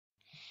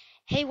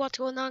Hey, what's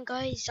going on,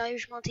 guys?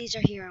 Irish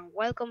Malteser here, and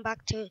welcome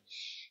back to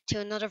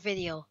another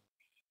video.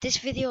 This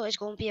video is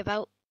going to be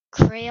about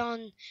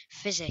crayon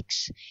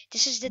physics.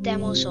 This is the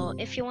demo, so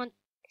if you want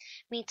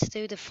me to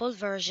do the full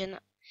version,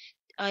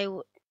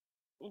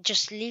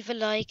 just leave a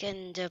like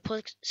and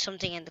put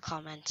something in the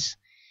comments.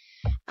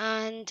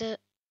 And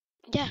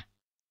yeah,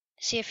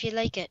 see if you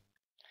like it.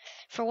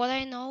 For what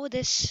I know,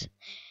 this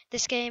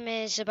game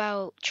is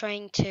about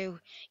trying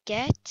to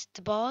get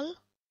the ball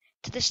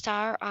to the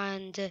star,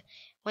 and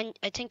when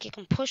I think you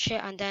can push it,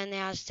 and then it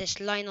has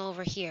this line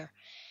over here.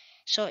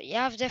 So you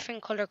have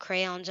different color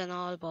crayons and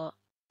all, but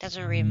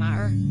doesn't really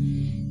matter.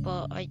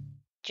 But I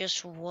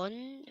just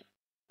won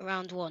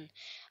round one.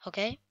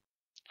 Okay,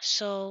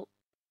 so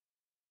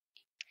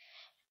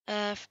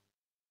I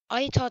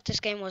thought this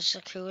game was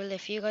cool.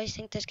 If you guys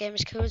think this game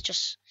is cool,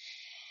 just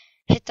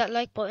hit that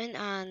like button,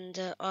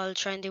 and I'll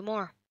try and do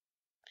more.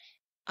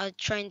 I'll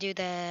try and do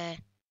the.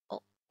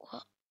 Oh,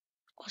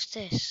 what's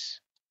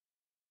this?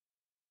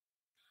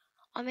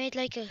 I made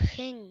like a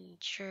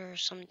hinge or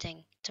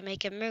something to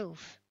make it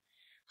move.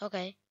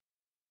 Okay.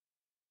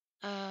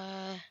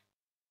 Uh,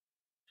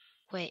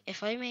 wait,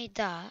 if I made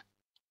that,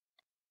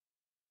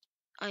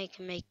 I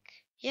can make,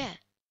 yeah,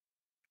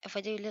 if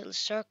I do little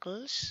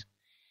circles,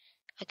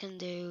 I can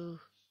do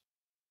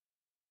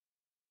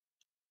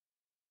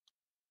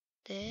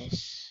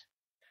this,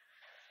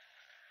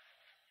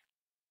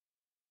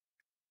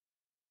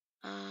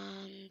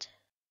 and,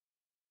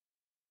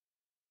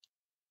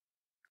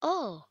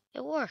 oh,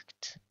 it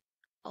worked.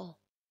 Oh,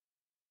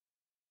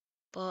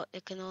 but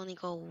it can only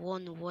go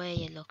one way,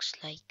 it looks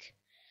like.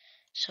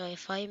 So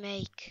if I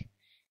make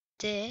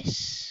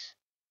this,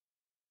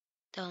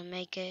 that'll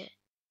make it,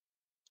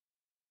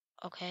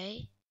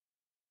 okay.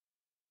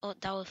 Oh,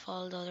 that will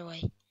fall the other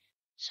way.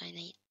 So I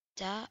need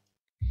that,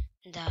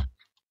 and that.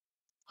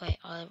 Wait,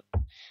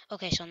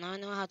 okay, so now I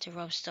know how to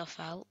rub stuff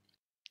out.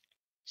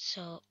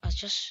 So I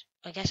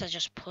guess I'll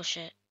just push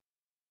it.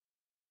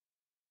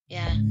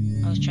 Yeah,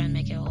 I was trying to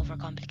make it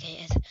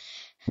overcomplicated.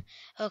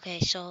 Okay,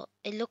 so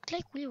it looked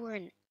like we were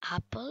an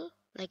apple,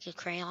 like a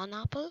crayon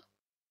apple,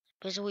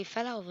 because we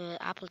fell out of an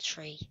apple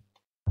tree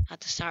at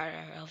the start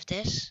of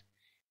this.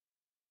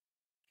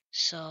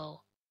 So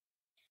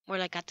we're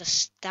like at the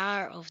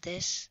start of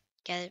this.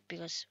 Get it?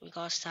 Because we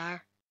got a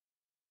star.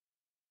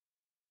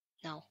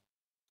 No.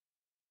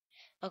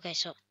 Okay,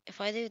 so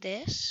if I do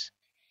this,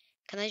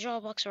 can I draw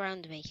a box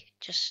around me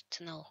just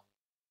to know?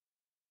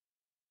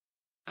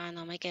 And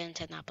I'll make it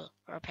into an apple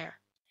or a pear.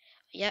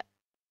 Yep.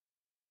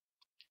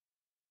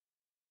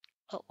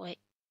 Oh, wait.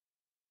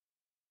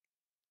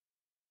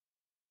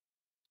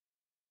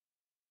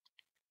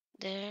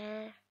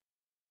 There.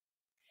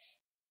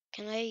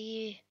 Can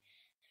I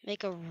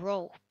make a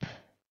rope and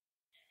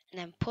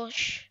then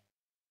push?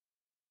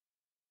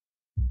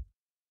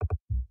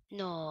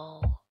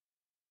 No.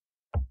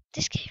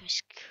 This game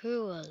is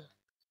cool.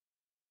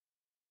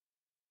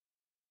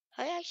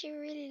 I actually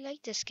really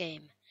like this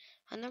game.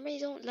 I normally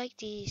don't like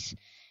these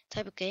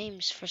type of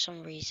games for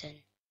some reason.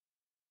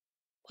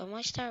 But I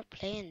might start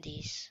playing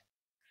these.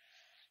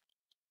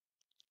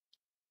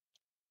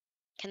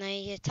 Can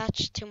I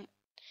attach to...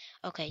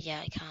 Okay,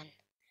 yeah, I can.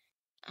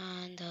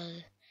 And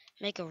I'll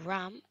make a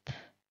ramp.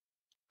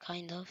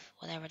 Kind of.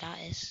 Whatever that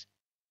is.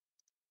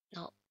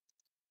 No.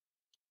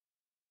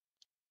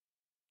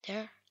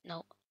 There?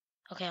 No.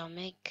 Okay, I'll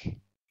make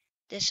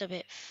this a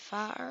bit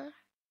fatter.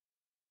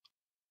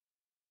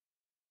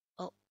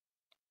 Oh.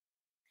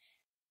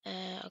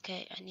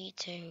 Okay, I need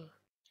to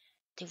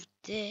do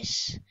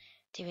this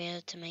to be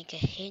able to make a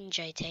hinge,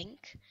 I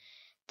think.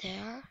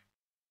 There.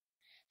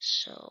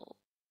 So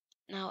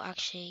now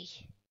actually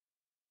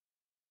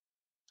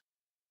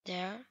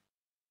there.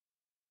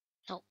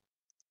 No.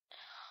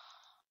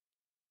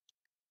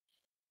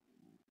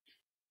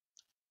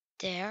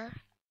 There.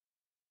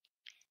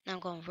 Now I'm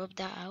going to rub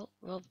that out.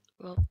 Rub,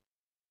 rub,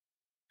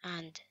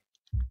 and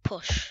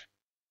push.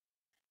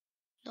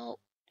 No,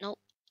 no.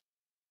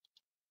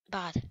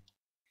 Bad.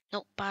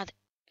 No, bad.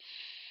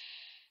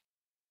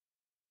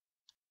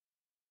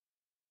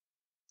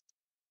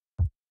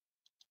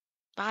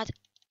 Bad.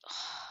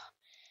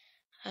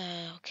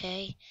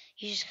 Okay.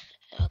 You just,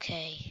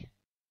 okay.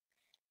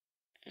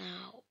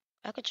 Now,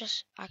 I could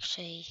just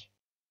actually,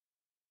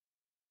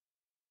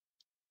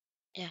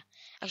 yeah.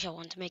 Actually, I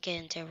want to make it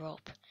into a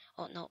rope.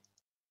 Oh, no.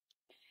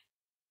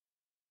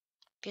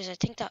 Because I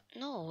think that,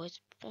 no, it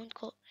won't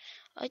go.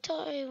 I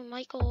thought it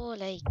might go,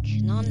 like,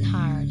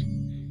 non-hard.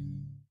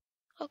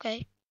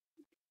 Okay.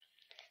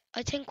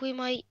 I think we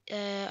might,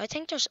 I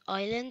think there's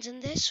islands in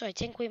this, so I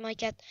think we might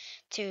get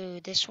to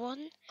this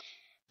one.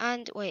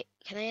 And wait,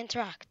 can I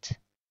interact?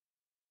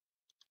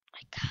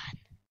 I can.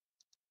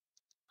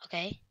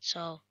 Okay,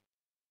 so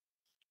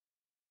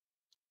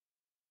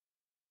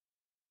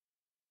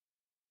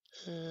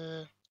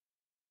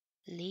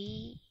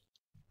Lee.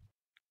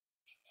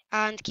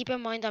 And keep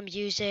in mind I'm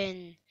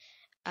using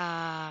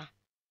uh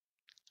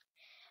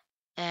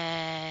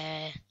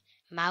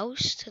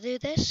mouse to do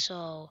this,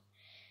 so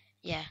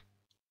yeah.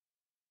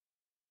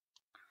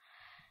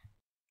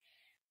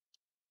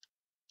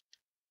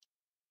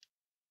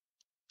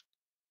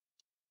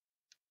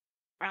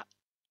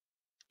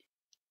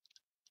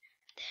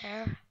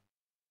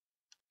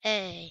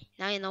 Hey,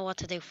 now you know what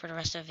to do for the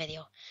rest of the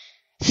video.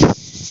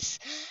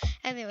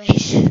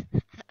 Anyways,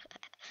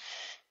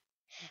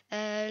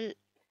 uh,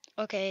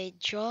 okay,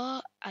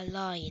 draw a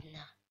line.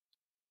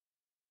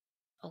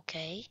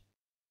 Okay,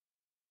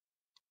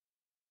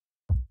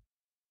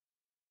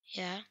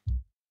 yeah,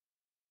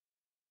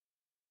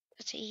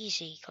 that's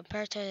easy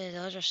compared to the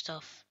other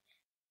stuff.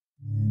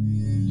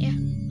 Yeah,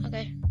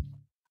 okay.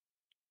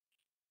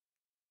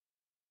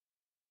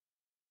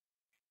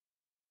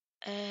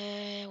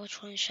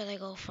 Which one should I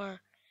go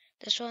for?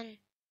 This one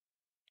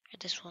or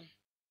this one?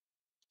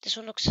 This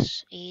one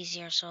looks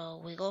easier, so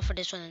we'll go for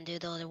this one and do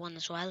the other one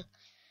as well.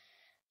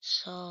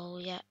 So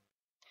yeah,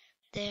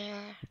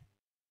 there,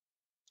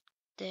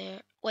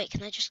 there. Wait,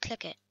 can I just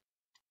click it?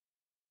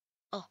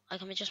 Oh, I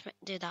can just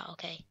do that.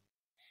 Okay,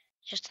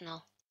 just to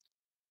know.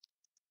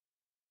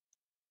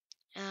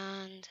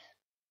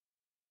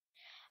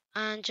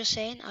 And just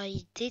saying,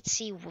 I did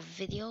see a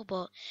video,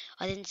 but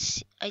I didn't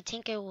see, I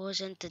think it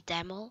wasn't the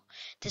demo.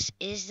 This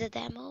is the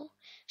demo.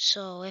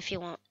 So if you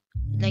want,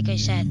 like I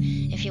said,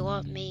 if you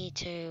want me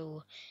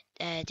to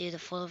do the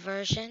full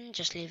version,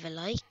 just leave a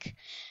like.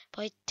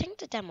 But I think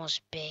the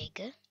demo's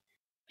big.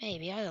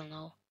 Maybe, I don't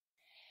know.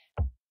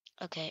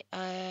 Okay,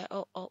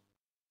 oh, oh.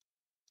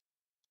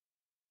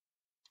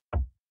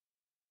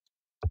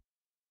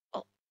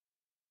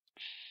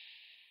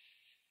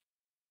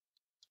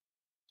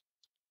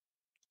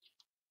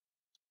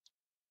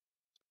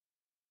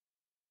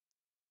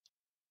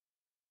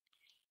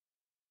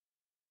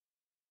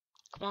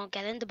 Come on,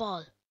 get in the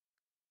ball.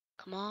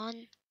 Come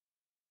on.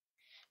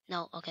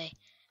 No, okay.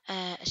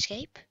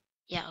 Escape?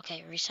 Yeah,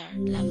 okay, restart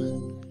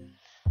level.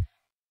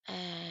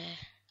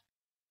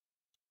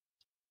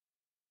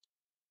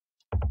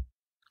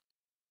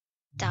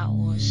 That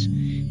was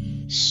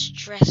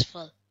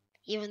stressful.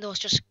 Even though it's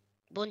just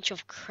a bunch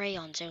of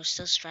crayons, it was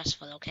still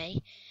stressful,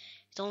 okay?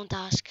 Don't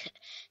ask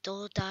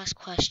don't ask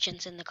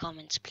questions in the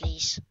comments,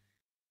 please.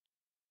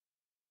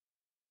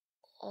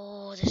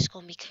 Oh, this is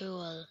gonna be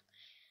cool.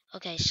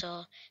 Okay,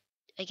 so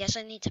I guess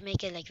I need to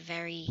make it like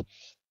very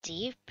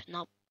deep,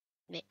 not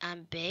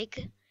and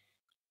big,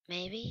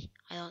 maybe.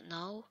 I don't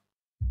know.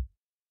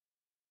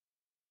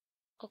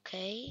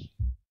 Okay.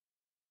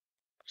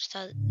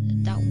 So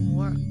that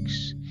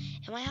works.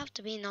 It might have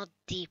to be not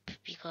deep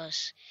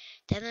because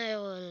then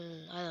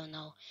I don't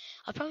know.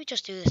 I'll probably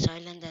just do this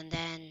island and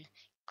then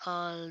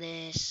call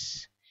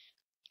this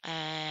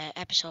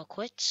episode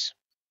quits.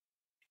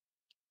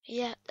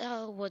 Yeah,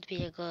 that would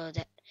be a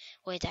good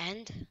way to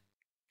end.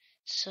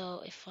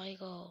 So if I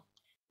go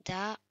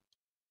that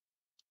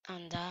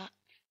and that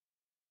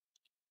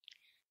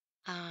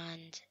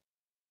and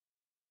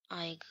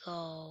I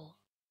go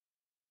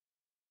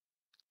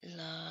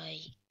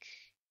like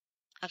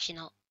actually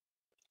no,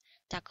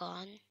 that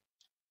gone.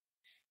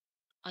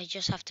 I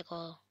just have to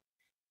go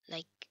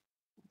like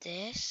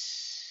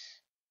this.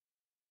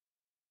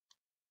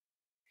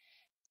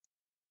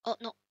 Oh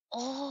no.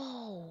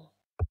 Oh.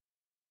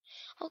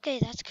 Okay,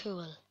 that's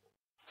cool.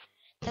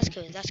 That's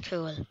cool. That's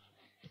cool.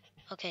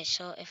 Okay,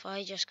 so if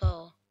I just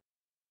go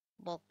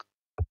book.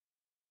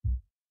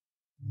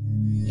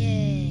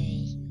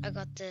 Yay! I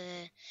got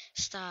the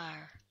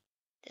star.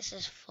 This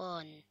is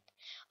fun.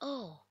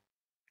 Oh,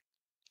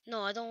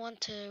 no, I don't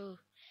want to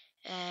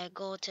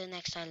go to the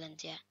next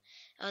island yet.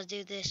 I'll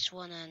do this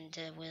one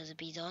and we'll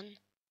be done.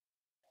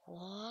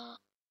 What?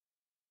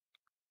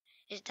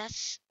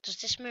 Does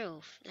this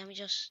move? Let me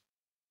just.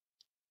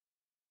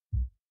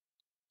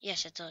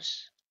 Yes, it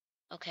does.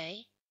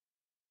 Okay.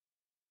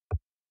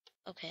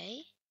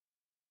 Okay.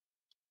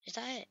 Is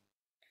that it?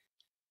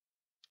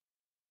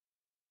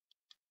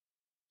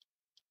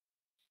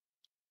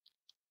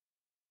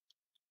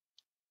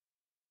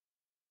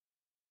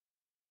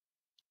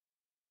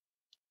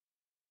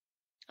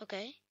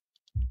 Okay.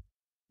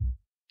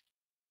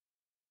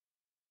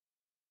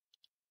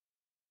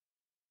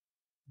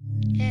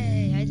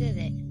 Hey, I did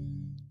it.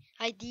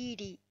 I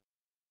did it.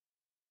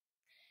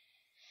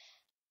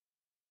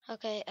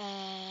 Okay,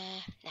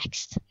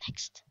 next.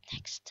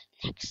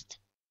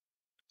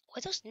 Why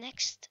does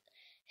next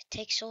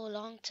take so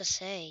long to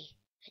say?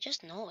 I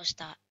just noticed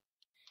that.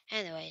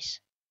 Anyways,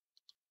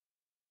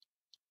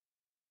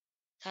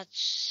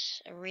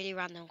 that's a really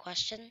random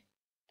question.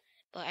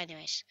 But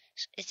anyways,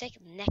 it's like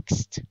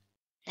next,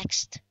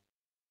 next,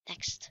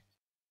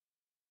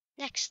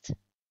 next.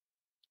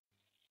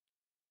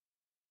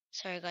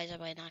 Sorry guys, I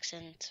by an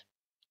accident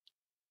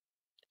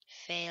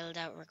failed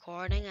out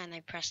recording and I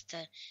pressed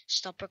the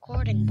stop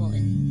recording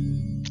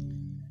button.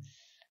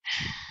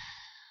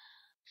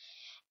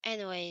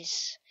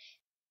 Anyways,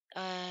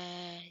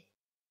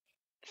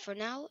 for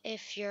now,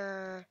 if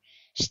you're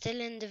still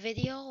in the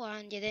video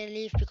and you didn't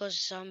leave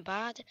because I'm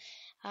bad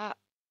at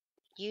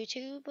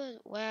YouTube,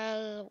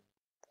 well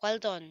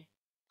done.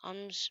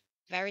 I'm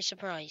very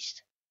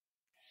surprised.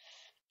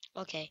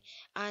 Okay,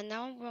 and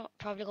now I'm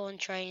probably going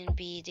to try and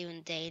be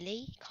doing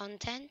daily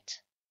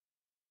content.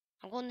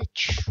 I'm going to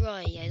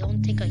try. I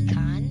don't think I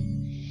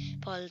can,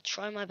 but I'll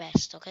try my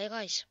best. Okay,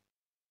 guys?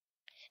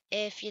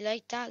 If you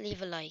like that,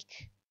 leave a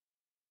like.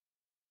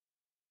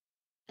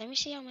 Let me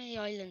see how many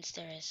islands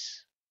there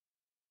is.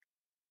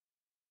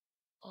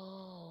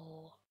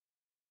 Oh,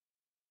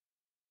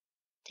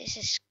 this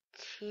is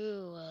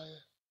cool.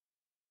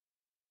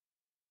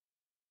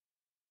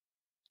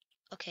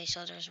 Okay,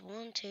 so there's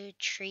 1, 2,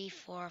 3,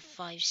 4,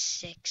 5,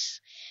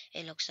 6.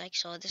 It looks like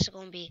so. This is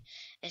going to be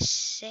a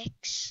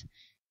six.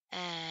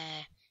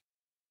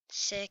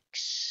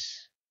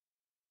 Six.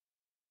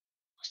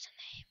 What's the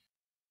name?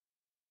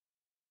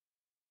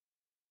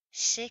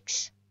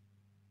 6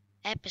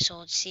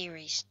 episode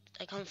series.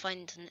 I can't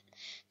find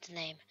the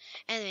name.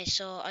 Anyway,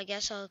 so I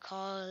guess I'll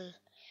call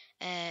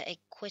it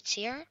quits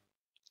here,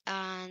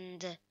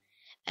 and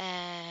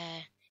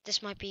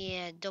this might be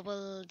a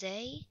double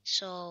day.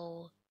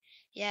 So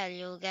yeah,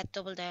 you'll get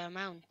double the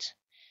amount.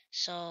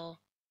 So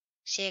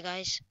see you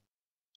guys.